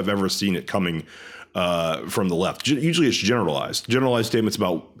farthest I've ever seen it coming from the left. Usually it's generalized statements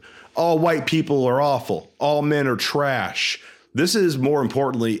about all white people are awful, all men are trash. This is more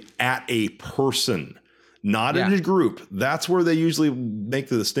importantly at a person, not in a group. That's where they usually make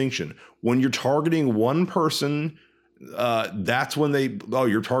the distinction. When you're targeting one person, that's when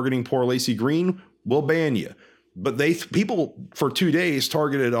you're targeting poor Lacey Green, we'll ban you. But people for 2 days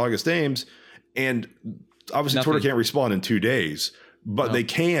targeted August Ames, and obviously Twitter can't respond in 2 days, but they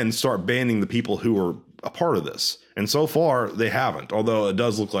can start banning the people who are a part of this. And so far they haven't, although it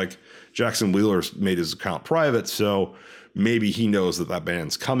does look like Jackson Wheeler's made his account private. So maybe he knows that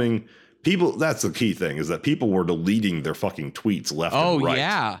ban's coming. That's the key thing, is that people were deleting their fucking tweets left and right. Oh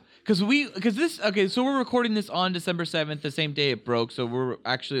yeah. So we're recording this on December 7th, the same day it broke. So we're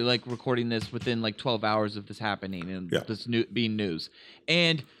actually like recording this within like 12 hours of this happening and this being news.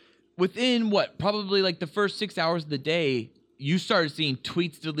 And within probably like the first 6 hours of the day, you started seeing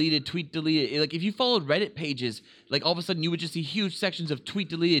tweet deleted. Like if you followed Reddit pages, like all of a sudden you would just see huge sections of tweet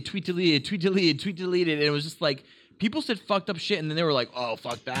deleted. And it was just like, people said fucked up shit, and then they were like, oh,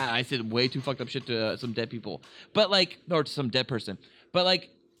 fuck that. I said way too fucked up shit to some dead people. But like, or to some dead person. But like,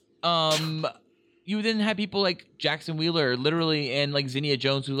 you then had people like Jackson Wheeler literally and like Zinnia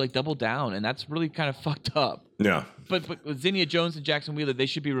Jones who like doubled down, and that's really kind of fucked up. Yeah. But Zinnia Jones and Jackson Wheeler, they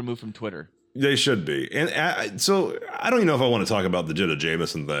should be removed from Twitter. They should be. And so I don't even know if I want to talk about the Jenna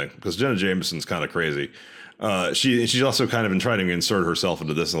Jameson thing, because Jenna Jameson's kind of crazy. She's also kind of been trying to insert herself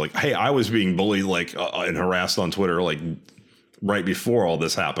into this, and like, hey, I was being bullied and harassed on Twitter like right before all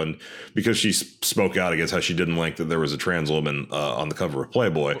this happened, because she spoke out against how she didn't like that there was a trans woman on the cover of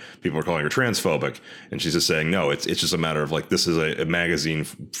Playboy. People were calling her transphobic, and she's just saying, no, it's just a matter of like, this is a magazine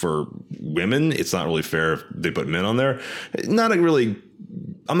for women. It's not really fair if they put men on there.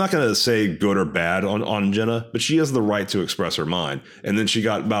 I'm not going to say good or bad on Jenna, but she has the right to express her mind. And then she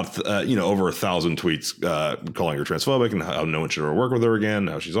got about over 1,000 tweets calling her transphobic and how no one should ever work with her again,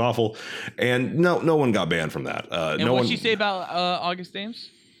 how she's awful, and no one got banned from that. And what'd she say about August Ames?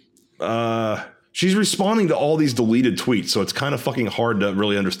 She's responding to all these deleted tweets, so it's kind of fucking hard to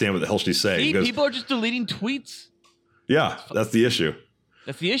really understand what the hell she's saying. See, people are just deleting tweets. Yeah, that's the issue.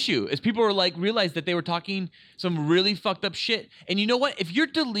 That's the issue, is people are like realized that they were talking some really fucked up shit. And you know what? If you're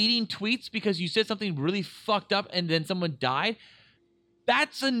deleting tweets because you said something really fucked up and then someone died,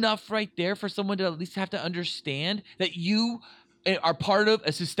 that's enough right there for someone to at least have to understand that you are part of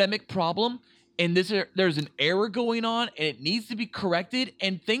a systemic problem, and there's an error going on and it needs to be corrected.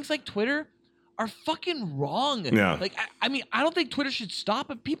 And things like Twitter are fucking wrong. Yeah. Like, I mean, I don't think Twitter should stop,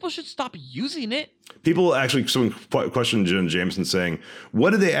 but people should stop using it. People actually, someone questioned Jenna Jameson saying, what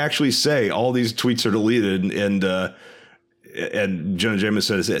did they actually say? All these tweets are deleted. And Jenna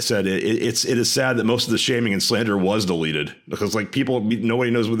Jameson said it is sad that most of the shaming and slander was deleted, because like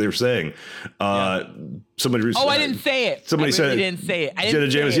nobody knows what they were saying. Somebody. I didn't say it. Somebody said didn't say it. Jenna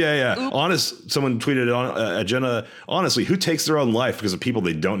Jameson. Yeah. Someone tweeted on Jenna. Honestly, who takes their own life because of people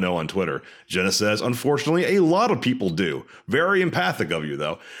they don't know on Twitter? Jenna says, unfortunately, a lot of people do. Very empathic of you,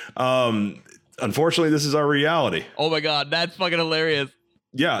 though. Unfortunately, this is our reality. Oh my God, that's fucking hilarious.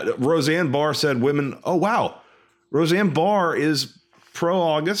 Yeah. Roseanne Barr said women. Oh, wow. Roseanne Barr is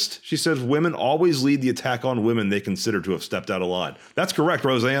pro-August. She says women always lead the attack on women they consider to have stepped out of line. That's correct,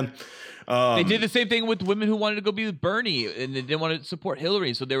 Roseanne. They did the same thing with women who wanted to go be with Bernie, and they didn't want to support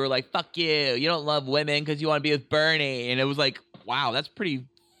Hillary. So they were like, fuck you. You don't love women because you want to be with Bernie. And it was like, wow, that's pretty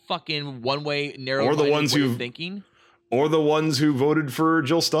fucking one-way, narrow-minded way of thinking. Or the ones who voted for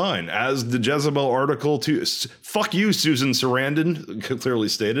Jill Stein, as the Jezebel article to fuck you, Susan Sarandon clearly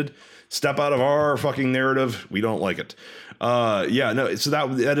stated. Step out of our fucking narrative. We don't like it. So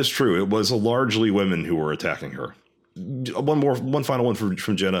that is true. It was largely women who were attacking her. One final one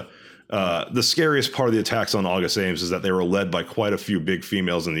from Jenna. The scariest part of the attacks on August Ames is that they were led by quite a few big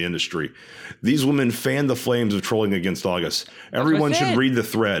females in the industry. These women fanned the flames of trolling against August. Everyone should read the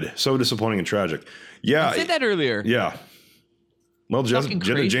thread. So disappointing and tragic. Yeah. I said that earlier. Yeah. Well,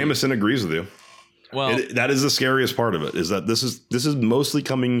 Jenna Jameson agrees with you. Well, that is the scariest part of it, is that this is mostly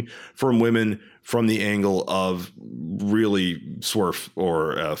coming from women from the angle of really swerf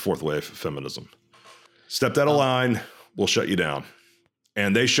or fourth wave feminism. Stepped out of line, we'll shut you down.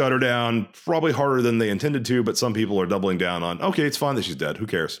 And they shut her down probably harder than they intended to, but some people are doubling down on, okay, it's fine that she's dead. Who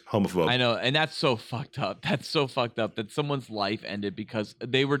cares? Homophobe. I know, and that's so fucked up. That's so fucked up that someone's life ended because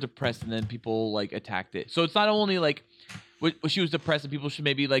they were depressed and then people like attacked it. So it's not only like she was depressed and people should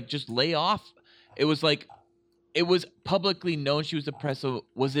maybe like just lay off. It was like, it was publicly known she was depressed. So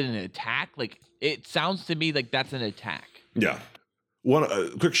was it an attack? Like, it sounds to me like that's an attack. Yeah.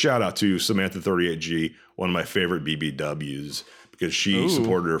 One quick shout out to Samantha 38G, one of my favorite BBWs, because she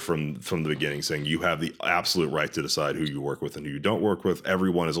supported her from the beginning, saying you have the absolute right to decide who you work with and who you don't work with.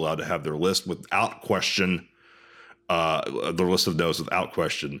 Everyone is allowed to have their list without question, their list of no's without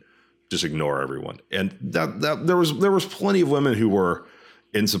question. Just ignore everyone. And that there was plenty of women who were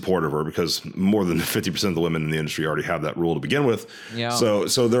in support of her, because more than 50% of the women in the industry already have that rule to begin with. Yeah.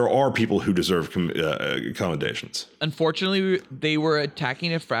 So there are people who deserve commendations. Unfortunately, they were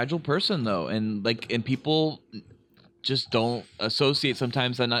attacking a fragile person, though, and people just don't associate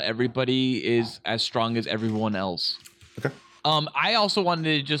sometimes that not everybody is as strong as everyone else. Okay. I also wanted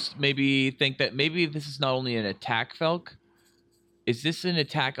to just maybe think that maybe this is not only an attack, Felk. Is this an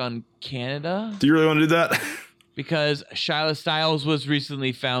attack on Canada? Do you really want to do that? Because Shyla Styles was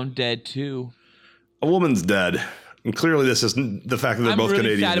recently found dead too. A woman's dead. And clearly this isn't the fact that they're both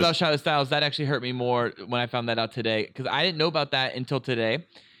Canadian. I'm really sad about Shyla Styles. That actually hurt me more when I found that out today, because I didn't know about that until today.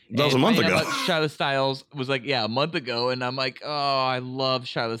 That was a month ago. Shyla Styles was like, a month ago. And I'm like, oh, I love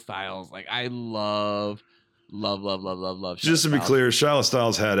Shyla Styles. Like, I love Shyla Just to be clear, Shyla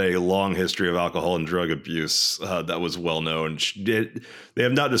Styles had a long history of alcohol and drug abuse that was well known. They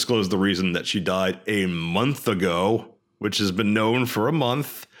have not disclosed the reason that she died a month ago, which has been known for a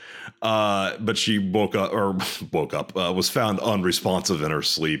month. But she was found unresponsive in her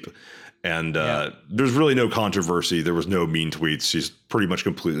sleep. And there's really no controversy. There was no mean tweets. She's pretty much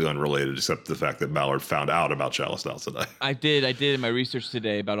completely unrelated, except the fact that Ballard found out about Shyla Styles today. I did in my research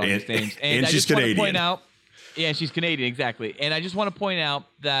today about all these things. And she's Canadian. Want to point out, yeah, she's Canadian, exactly. And I just want to point out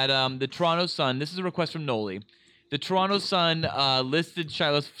that the Toronto Sun, this is a request from Noli. The Toronto Sun listed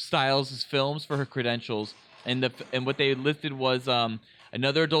Shyla Styles' films for her credentials, and what they listed was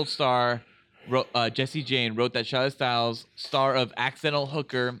another adult star, Jessie Jane, wrote that Shyla Styles, star of Accidental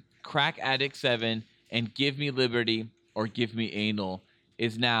Hooker, Crack Addict 7, and Give Me Liberty or Give Me Anal,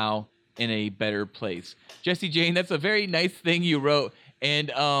 is now in a better place. Jessie Jane, that's a very nice thing you wrote.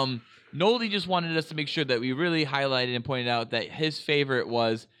 And Noli just wanted us to make sure that we really highlighted and pointed out that his favorite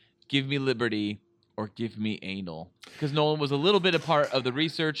was Give Me Liberty or Give Me Anal, because Nolan was a little bit a part of the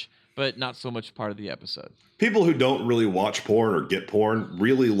research, but not so much part of the episode. People who don't really watch porn or get porn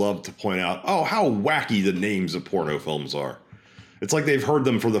really love to point out, oh, how wacky the names of porno films are. It's like they've heard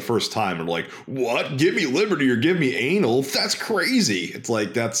them for the first time and like, what? Give Me Liberty or Give Me Anal? That's crazy. It's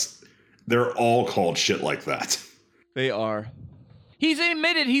like they're all called shit like that. They are. He's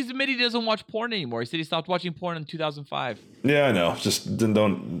admitted he doesn't watch porn anymore. He said he stopped watching porn in 2005. Yeah, I know. Just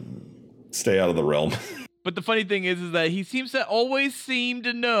don't stay out of the realm. But the funny thing is that he seems to always seem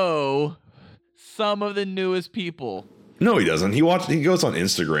to know some of the newest people. No, he doesn't. He goes on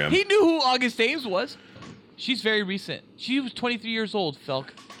Instagram. He knew who August Ames was. She's very recent. She was 23 years old, Felk.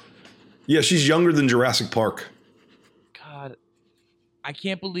 Yeah, she's younger than Jurassic Park. God, I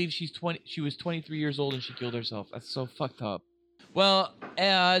can't believe she was 23 years old and she killed herself. That's so fucked up. Well,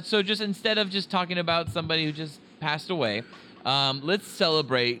 so just instead of just talking about somebody who just passed away, let's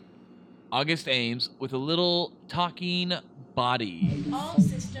celebrate August Ames with a little talking body. All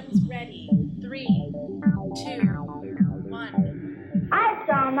systems ready. 3, 2, 1. I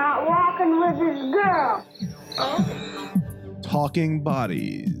saw him out walking with his girl. Oh? Talking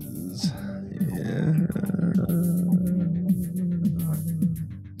bodies. Yeah.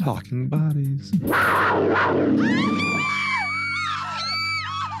 Talking bodies.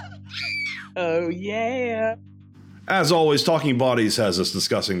 Oh, yeah. As always, Talking Bodies has us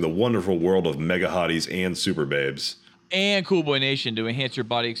discussing the wonderful world of mega hotties and super babes. And Cool Boy Nation, to enhance your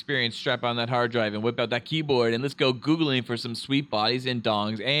body experience, strap on that hard drive and whip out that keyboard and let's go Googling for some sweet bodies and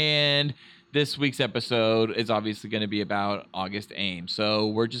dongs. And this week's episode is obviously going to be about August Ames. So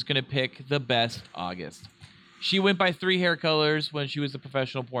we're just going to pick the best August. She went by 3 hair colors when she was a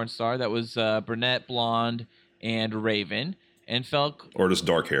professional porn star. That was brunette, blonde, and raven. And Felk... Or just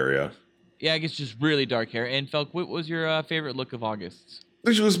dark hair, yeah. Yeah, I guess just really dark hair. And Felk, what was your favorite look of August's? I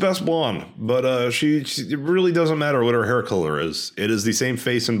think she was best blonde, but it really doesn't matter what her hair color is. It is the same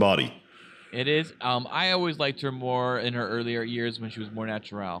face and body. It is. I always liked her more in her earlier years when she was more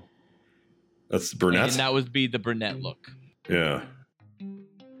natural. That's the brunette? And that would be the brunette look. Yeah.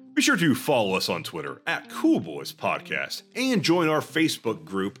 Be sure to follow us on Twitter at Cool Boys Podcast and join our Facebook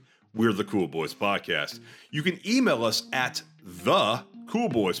group, We're the Cool Boys Podcast. You can email us at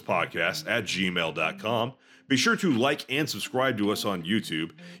thecoolboyspodcast@gmail.com. Be sure to like and subscribe to us on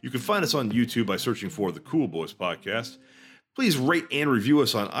YouTube. You can find us on YouTube by searching for the Cool Boys Podcast. Please rate and review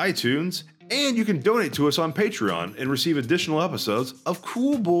us on iTunes, and you can donate to us on Patreon and receive additional episodes of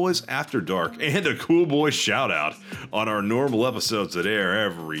Cool Boys After Dark and a Cool Boys shout out on our normal episodes that air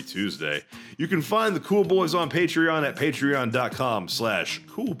every Tuesday. You can find the Cool Boys on Patreon at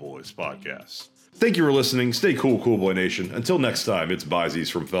patreon.com/coolboyspodcast. Thank you for listening. Stay cool, Cool Boy Nation. Until next time, it's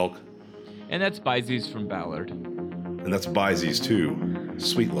Byzies from Felk. And that's Byzies from Ballard. And that's Byzies too.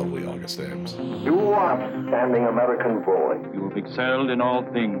 Sweet, lovely August Ames. You are outstanding American boy. You have excelled in all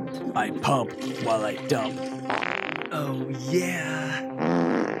things. I pump while I dump. Oh,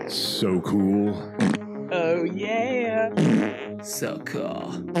 yeah. So cool. Oh, yeah. So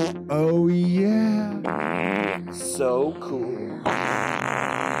cool. Oh, yeah. So cool.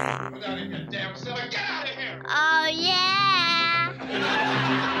 Without even damn silly.